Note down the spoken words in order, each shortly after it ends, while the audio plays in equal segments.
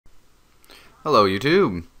Hello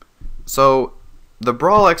YouTube! So, the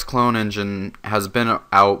BrawlEx Clone engine has been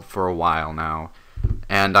out for a while now,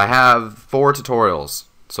 and I have 4 tutorials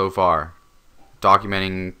so far,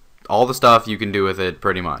 documenting all the stuff you can do with it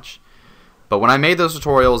pretty much. But when I made those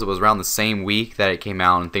tutorials, it was around the same week that it came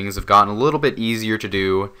out, and things have gotten a little bit easier to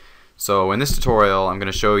do. So in this tutorial, I'm going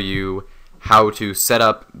to show you how to set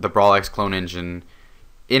up the BrawlEx Clone engine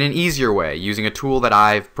in an easier way, using a tool that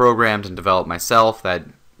I've programmed and developed myself that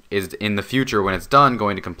is in the future, when it's done,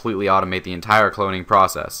 going to completely automate the entire cloning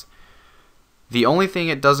process. The only thing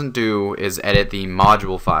it doesn't do is edit the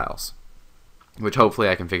module files, which hopefully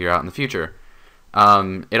I can figure out in the future.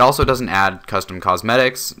 It also doesn't add custom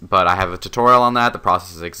cosmetics, but I have a tutorial on that. The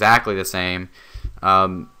process is exactly the same.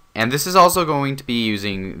 And this is also going to be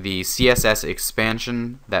using the CSS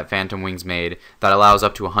expansion that Phantom Wings made that allows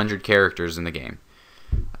up to 100 characters in the game.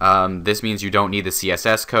 This means you don't need the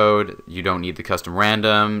CSS code, you don't need the custom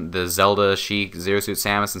random, the Zelda, Sheik, Zero Suit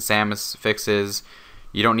Samus, and Samus fixes.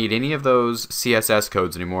 You don't need any of those CSS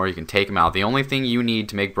codes anymore. You can take them out. The only thing you need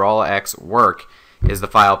to make BrawlEx work is the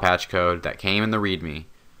file patch code that came in the README.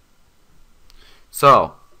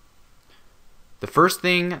 So, the first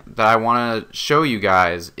thing that I want to show you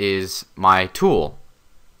guys is my tool.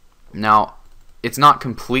 Now, it's not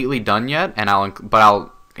completely done yet, and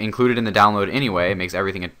I'll include it in the download anyway. It makes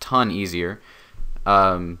everything a ton easier.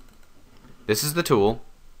 This is the tool.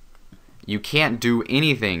 You can't do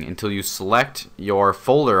anything until you select your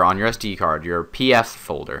folder on your SD card, your PF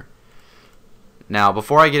folder. Now,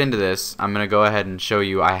 before I get into this, I'm going to go ahead and show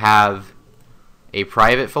you I have a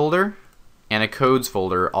private folder and a codes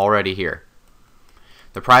folder already here.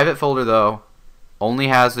 The private folder, though, only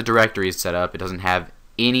has the directories set up. It doesn't have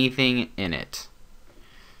anything in it.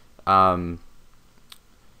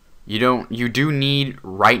 You do need,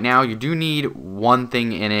 right now, you do need one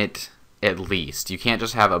thing in it at least. You can't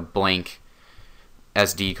just have a blank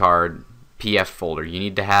SD card PF folder. You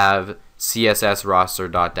need to have CSS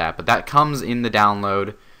roster.dat, but that comes in the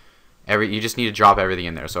download. You just need to drop everything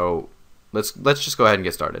in there. So let's just go ahead and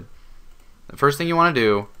get started. The first thing you want to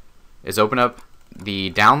do is open up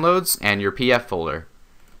the downloads and your PF folder.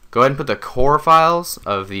 Go ahead and put the core files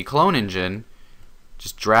of the clone engine.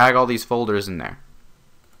 Just drag all these folders in there.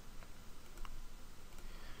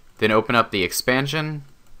 Then open up the expansion,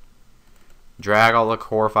 drag all the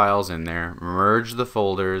core files in there, merge the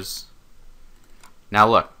folders. Now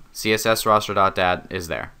look, CSS roster.dat is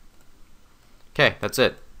there. Okay, that's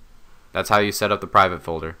it. That's how you set up the private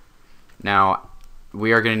folder. Now,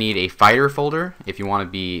 we are going to need a fighter folder if you want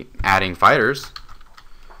to be adding fighters.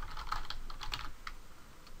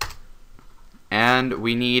 And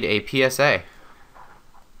we need a PSA.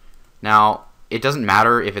 Now, it doesn't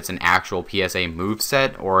matter if it's an actual PSA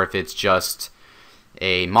moveset or if it's just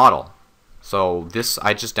a model. So this,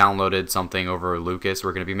 I just downloaded something over Lucas.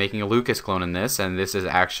 We're going to be making a Lucas clone in this, and this is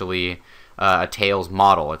actually a Tails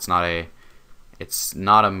model. It's not a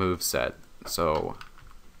moveset. So,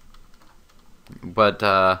 but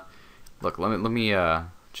look, let me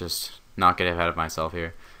just not get ahead of myself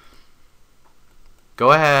here.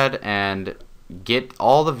 Go ahead and get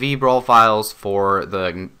all the VBrawl files for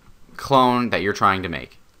the clone that you're trying to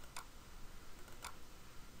make.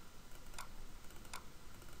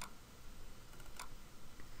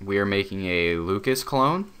 We are making a Lucas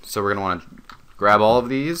clone, so we're going to want to grab all of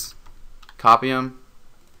these, copy them,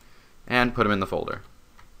 and put them in the folder.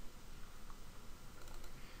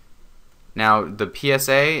 Now the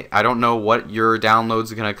PSA, I don't know what your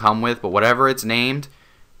download's going to come with, but whatever it's named,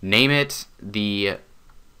 name it the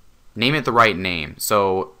right name.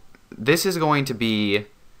 So this is going to be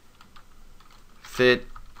Fit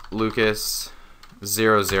Lucas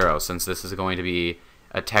 00, since this is going to be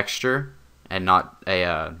a texture and not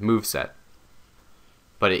a moveset.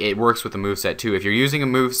 But it works with the moveset too. If you're using a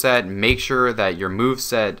moveset, make sure that your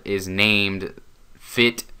moveset is named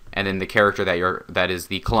Fit and then the character that is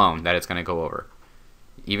the clone that it's going to go over.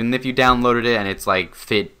 Even if you downloaded it and it's like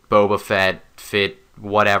Fit Boba Fett, Fit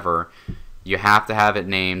whatever, you have to have it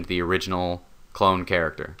named the original clone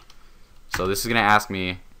character. So this is going to ask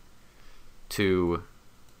me to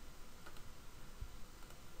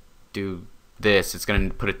do this. It's going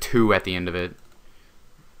to put a 2 at the end of it.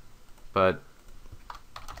 But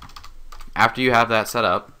after you have that set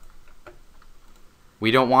up,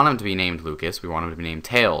 we don't want him to be named Lucas. We want him to be named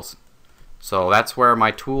Tails. So that's where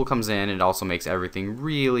my tool comes in. It also makes everything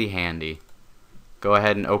really handy. Go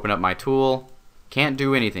ahead and open up my tool. Can't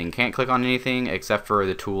do anything. Can't click on anything except for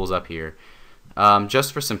the tools up here.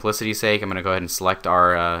 Just for simplicity's sake, I'm going to go ahead and select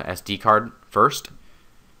our SD card first.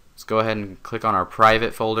 Let's go ahead and click on our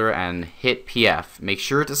private folder and hit PF. Make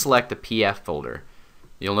sure to select the PF folder.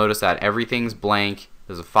 you'll notice that everything's blank.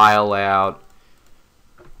 There's a file layout.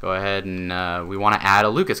 Go ahead and we want to add a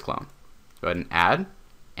Lucas clone. Go ahead and add,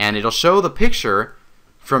 and it'll show the picture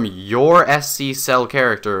from your SC cell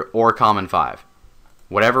character or common 5.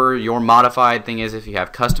 Whatever your modified thing is, if you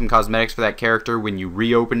have custom cosmetics for that character, when you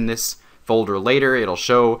reopen this folder later, it'll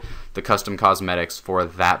show the custom cosmetics for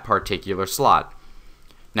that particular slot.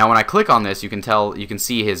 Now when I click on this, you can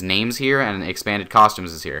see his names here, and expanded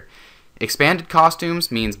costumes is here. Expanded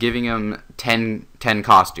costumes means giving him 10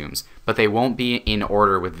 costumes, but they won't be in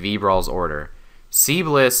order with VBrawl's order.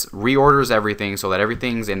 CBliss reorders everything so that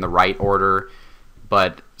everything's in the right order,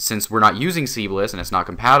 but since we're not using CBliss and it's not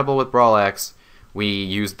compatible with BrawlEx, we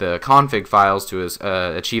use the config files to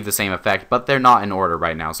achieve the same effect, but they're not in order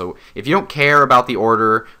right now. So if you don't care about the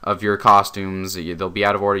order of your costumes, they'll be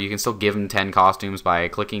out of order, you can still give them 10 costumes by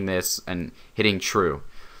clicking this and hitting true.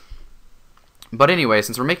 But anyway,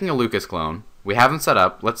 since we're making a Lucas clone, we have him set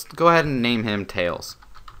up, let's go ahead and name him Tails.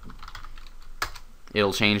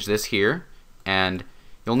 It'll change this here, and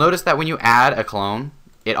you'll notice that when you add a clone,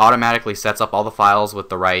 it automatically sets up all the files with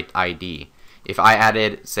the right ID. If I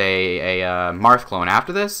added, say, a Marth clone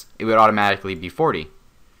after this, it would automatically be 40.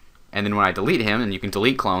 And then when I delete him, and you can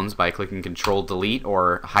delete clones by clicking Control Delete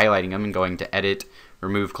or highlighting them and going to Edit,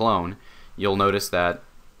 Remove Clone, you'll notice that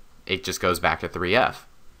it just goes back to 3F.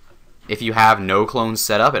 If you have no clones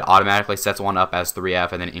set up, it automatically sets one up as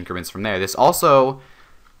 3F and then increments from there. This also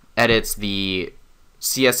edits the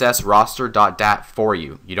CSS roster.dat for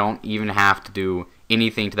you. You don't even have to do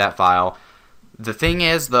anything to that file. The thing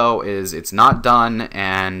is, though, is it's not done,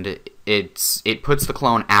 and it puts the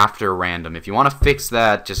clone after random. If you want to fix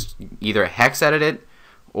that, just either hex edit it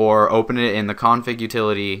or open it in the config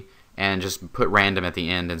utility and just put random at the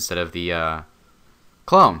end instead of the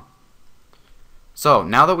clone. So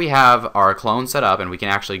now that we have our clone set up and we can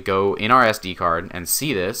actually go in our SD card and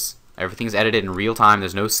see this, everything's edited in real time.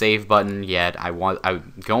 There's no save button yet.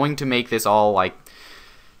 I'm going to make this all like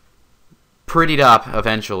prettied up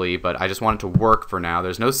eventually, but I just want it to work for now.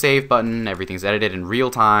 There's no save button. Everything's edited in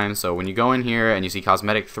real time. So when you go in here and you see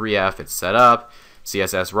cosmetic 3F, it's set up.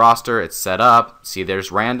 CSS roster, it's set up. See,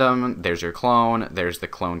 there's random. There's your clone. There's the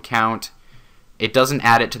clone count. It doesn't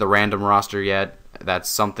add it to the random roster yet. That's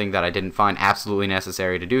something that I didn't find absolutely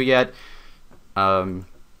necessary to do yet. So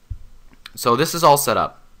this is all set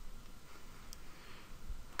up.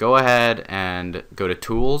 Go ahead and go to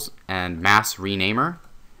Tools and Mass Renamer.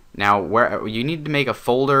 Now, where you need to make a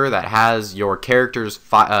folder that has your character's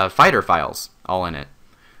fighter files all in it.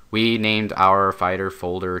 We named our fighter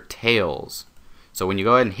folder Tails. So when you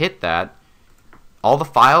go ahead and hit that, all the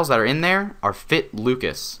files that are in there are fit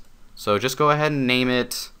Lucas. So just go ahead and name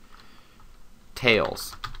it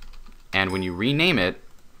Tails. And when you rename it,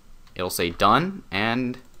 it'll say done,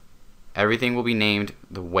 and everything will be named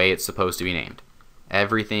the way it's supposed to be named.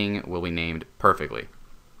 Everything will be named perfectly.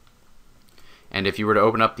 And if you were to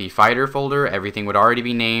open up the fighter folder, everything would already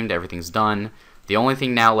be named, everything's done. The only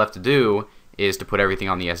thing now left to do is to put everything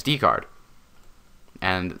on the SD card.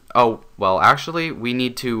 And, oh, well, actually, we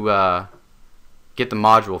need to get the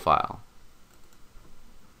module file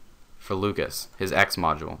for Lucas, his X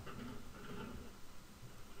module.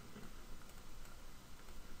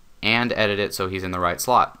 And edit it so he's in the right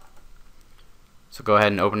slot. So go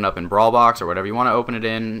ahead and open it up in BrawlBox or whatever you want to open it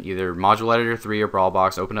in, either Module Editor 3 or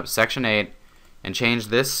BrawlBox. Open up Section 8 and change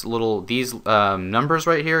these numbers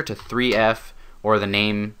right here to 3F or the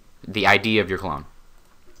name, the ID of your clone.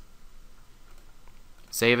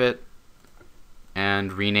 Save it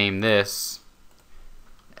and rename this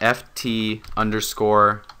FT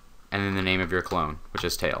underscore and then the name of your clone, which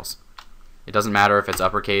is Tails. It doesn't matter if it's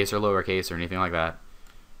uppercase or lowercase or anything like that.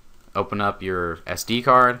 Open up your SD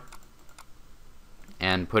card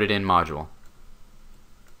and put it in module.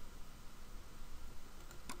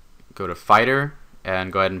 Go to Fighter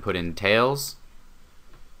and go ahead and put in Tails.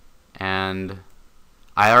 And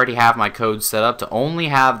I already have my code set up to only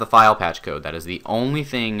have the file patch code. That is the only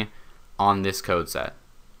thing on this code set.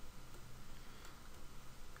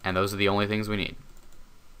 And those are the only things we need.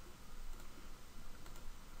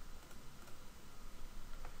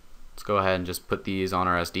 Let's go ahead and just put these on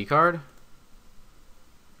our SD card.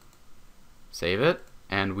 Save it,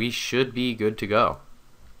 and we should be good to go.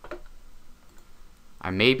 I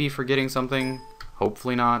may be forgetting something,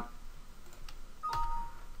 hopefully not.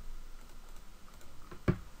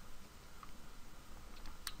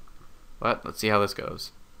 But let's see how this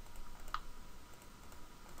goes.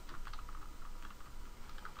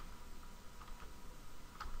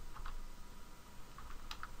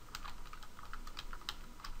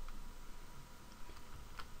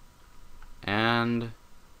 And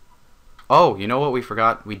Oh, you know what we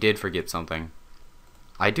forgot? We did forget something.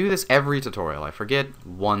 I do this every tutorial. I forget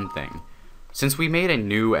one thing. Since we made a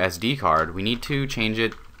new SD card, we need to change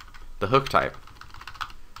the hook type.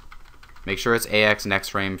 Make sure it's AX next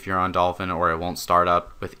frame if you're on Dolphin, or it won't start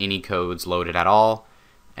up with any codes loaded at all.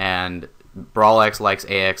 And BrawlEx likes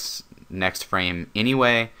AX next frame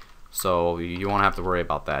anyway, so you won't have to worry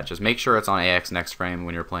about that. Just make sure it's on AX next frame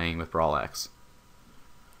when you're playing with BrawlEx.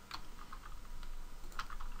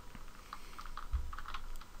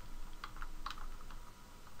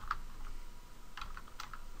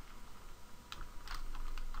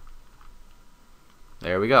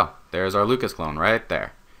 There we go. There's our Lucas clone right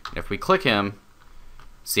there. And if we click him,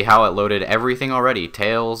 see how it loaded everything already.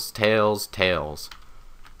 Tails, tails, tails.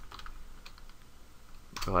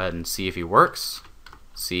 Go ahead and see if he works.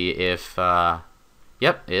 See if,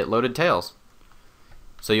 yep, it loaded tails.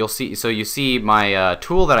 So you see my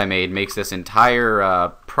tool that I made makes this entire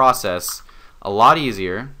process a lot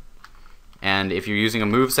easier. And if you're using a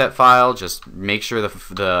moveset file, just make sure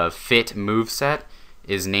the fit moveset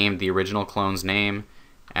is named the original clone's name,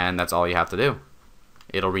 and that's all you have to do.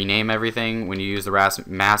 It'll rename everything when you use the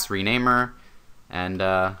mass renamer, and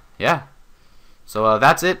yeah. So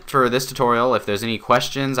that's it for this tutorial. If there's any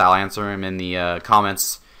questions, I'll answer them in the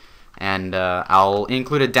comments, and I'll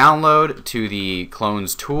include a download to the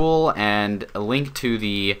clones tool and a link in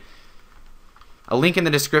the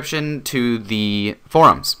description to the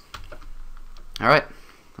forums. All right,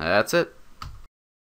 that's it.